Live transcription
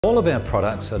All of our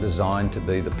products are designed to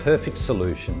be the perfect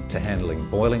solution to handling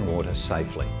boiling water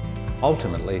safely,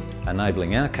 ultimately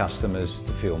enabling our customers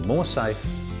to feel more safe,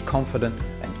 confident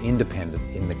and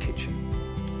independent in the kitchen.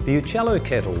 The Uccello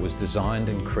Kettle was designed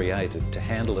and created to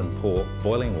handle and pour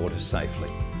boiling water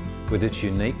safely. With its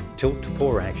unique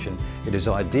tilt-to-pour action, it is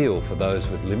ideal for those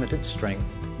with limited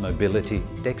strength, mobility,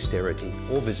 dexterity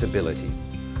or visibility.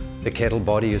 The kettle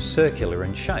body is circular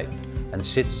in shape and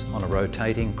sits on a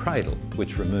rotating cradle,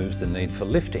 which removes the need for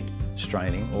lifting,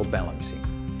 straining or balancing.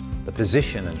 The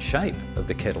position and shape of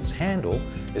the kettle's handle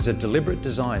is a deliberate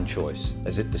design choice,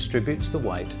 as it distributes the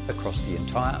weight across the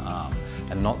entire arm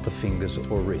and not the fingers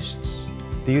or wrists.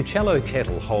 The Uccello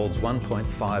Kettle holds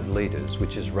 1.5 litres,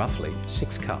 which is roughly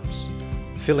 6 cups.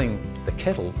 Filling the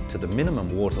kettle to the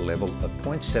minimum water level of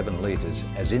 0.7 litres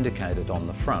as indicated on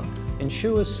the front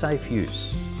ensures safe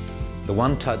use. The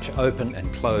one-touch open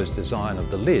and close design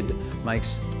of the lid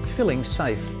makes filling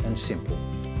safe and simple.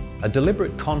 A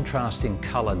deliberate contrasting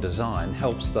colour design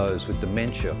helps those with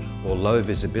dementia or low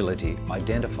visibility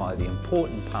identify the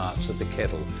important parts of the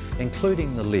kettle,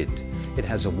 including the lid. It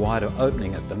has a wider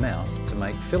opening at the mouth to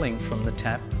make filling from the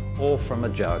tap or from a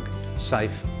jug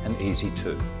safe and easy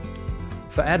too.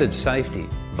 For added safety,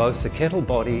 both the kettle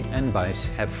body and base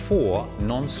have 4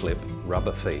 non-slip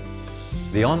rubber feet.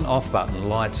 The on-off button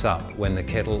lights up when the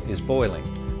kettle is boiling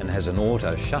and has an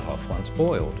auto shut-off once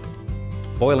boiled.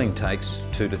 Boiling takes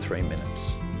 2 to 3 minutes.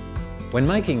 When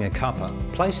making a cuppa,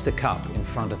 place the cup in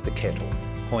front of the kettle,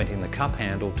 pointing the cup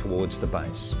handle towards the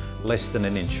base, less than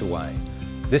an inch away.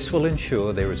 This will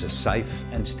ensure there is a safe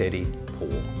and steady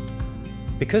pour.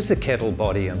 Because the kettle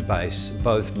body and base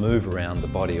both move around the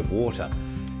body of water,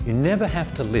 you never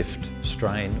have to lift,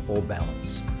 strain or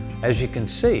balance. As you can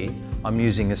see, I'm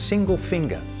using a single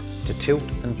finger to tilt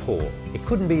and pour. It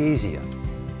couldn't be easier.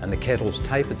 And the kettle's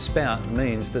tapered spout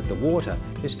means that the water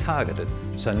is targeted,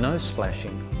 so no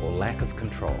splashing or lack of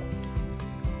control.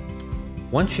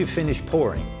 Once you've finished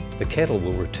pouring, the kettle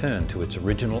will return to its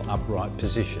original upright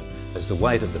position as the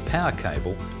weight of the power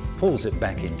cable pulls it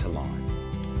back into line.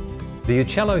 The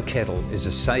Uccello Kettle is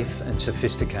a safe and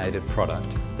sophisticated product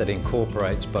that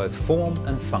incorporates both form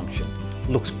and function,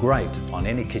 looks great on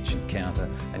any kitchen counter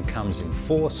and comes in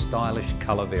 4 stylish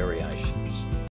colour variations.